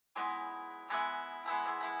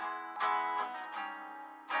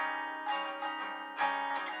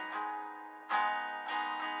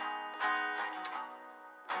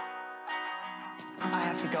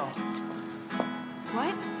to go.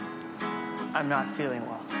 What? I'm not feeling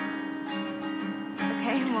well.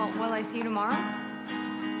 Okay, well, will I see you tomorrow?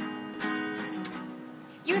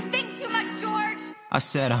 You think too much, George! I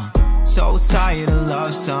said I'm so tired of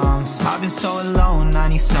love songs. I've been so alone, I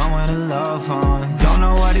need someone to love on. Don't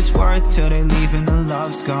know what it's worth till they leave and the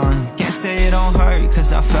love's gone. Can't say it don't hurt,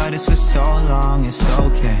 cause I felt this for so long. It's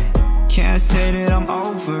okay. Can't say that I'm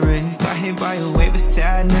over it. Got hit by a wave of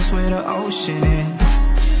sadness where the ocean is.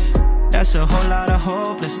 That's a whole lot of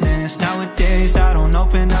hopelessness. Nowadays I don't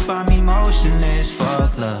open up, I'm emotionless.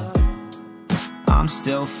 Fuck love, I'm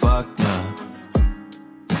still fucked up,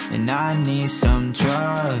 and I need some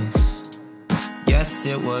drugs. Yes,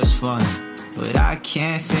 it was fun, but I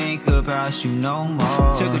can't think about you no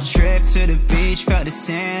more. Took a trip to the beach, felt the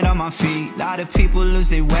sand on my feet. Lot of people lose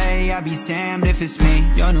their way, I'd be damned if it's me.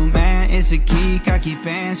 Your new man is a geek, I keep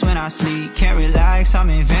bands when I sleep. Can't relax, I'm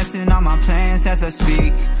advancing on my plans as I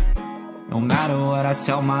speak. No matter what I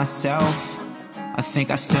tell myself, I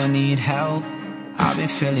think I still need help. I've been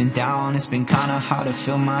feeling down, it's been kinda hard to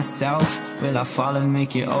feel myself. Will I fall and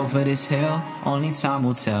make it over this hill? Only time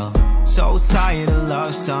will tell. So tired of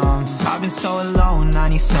love songs. I've been so alone, I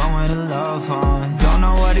need someone to love on. Don't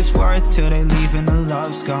know what it's worth till they leave and the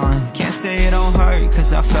love's gone. Can't say it don't hurt,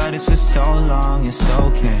 cause I felt this for so long. It's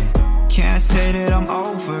okay. Can't say that I'm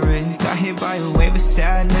over it. Got hit by a wave of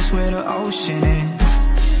sadness where the ocean is.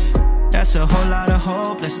 That's a whole lot of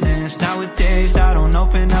hopelessness. Nowadays I don't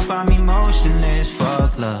open up, I'm emotionless.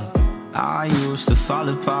 Fuck love, I used to fall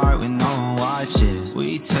apart when no one watches.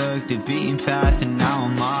 We took the beaten path and now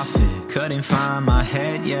I'm off it. Couldn't find my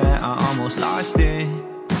head yet, I almost lost it.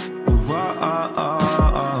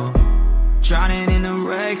 Whoa, drowning in a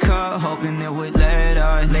red cup, hoping it would let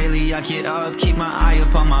up. Lately I get up, keep my eye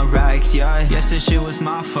up on my racks, yeah. Yes, this shit was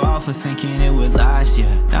my fault for thinking it would last,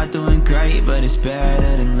 yeah. Not doing great, but it's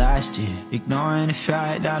better than last year. Ignoring the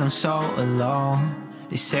fact that I'm so alone.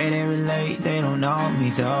 They say they relate, they don't know me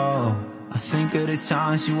though. I think of the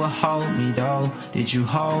times you would hold me though. Did you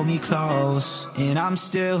hold me close? And I'm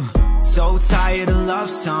still so tired of love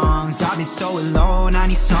songs. I've been so alone, I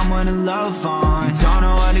need someone to love on. Don't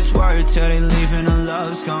know what it's worth till they leave and the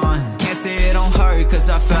love's gone. Can't say it don't hurt, cause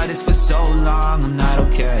I felt this for so long. I'm not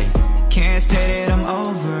okay. Can't say that I'm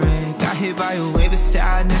over it. Got hit by a wave of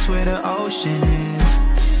sadness where the ocean is.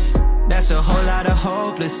 That's a whole lot of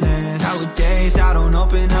hopelessness. Nowadays I don't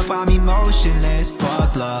open up, I'm emotionless.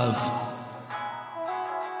 Fuck love.